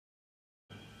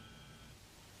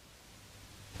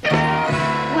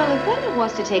Well, if Wendell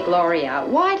wants to take Laurie out,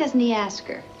 why doesn't he ask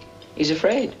her? He's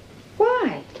afraid.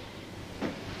 Why?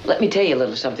 Let me tell you a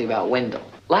little something about Wendell.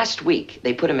 Last week,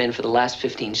 they put him in for the last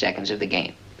 15 seconds of the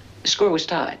game. The score was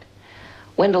tied.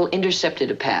 Wendell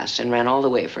intercepted a pass and ran all the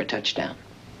way for a touchdown.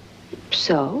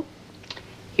 So?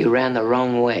 You ran the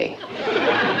wrong way.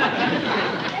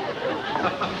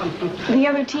 The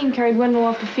other team carried Wendell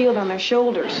off the field on their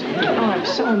shoulders. Oh, I'm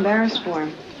so embarrassed for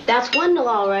him. That's Wendell,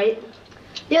 all right.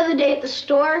 The other day at the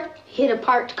store, he hit a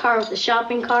parked car with a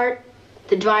shopping cart.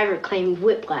 The driver claimed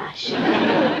whiplash.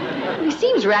 He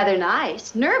seems rather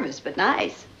nice. Nervous, but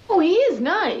nice. Oh, he is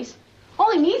nice.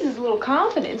 All he needs is a little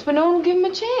confidence, but no one will give him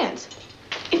a chance.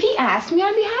 If he asked me,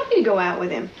 I'd be happy to go out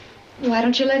with him. Why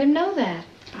don't you let him know that?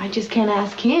 I just can't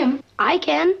ask him. I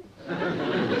can.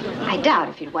 I doubt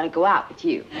if he'd want to go out with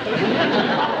you.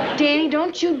 Danny,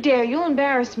 don't you dare. You'll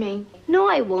embarrass me. No,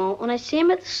 I won't. When I see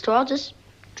him at the store, I'll just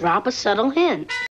drop a subtle hint.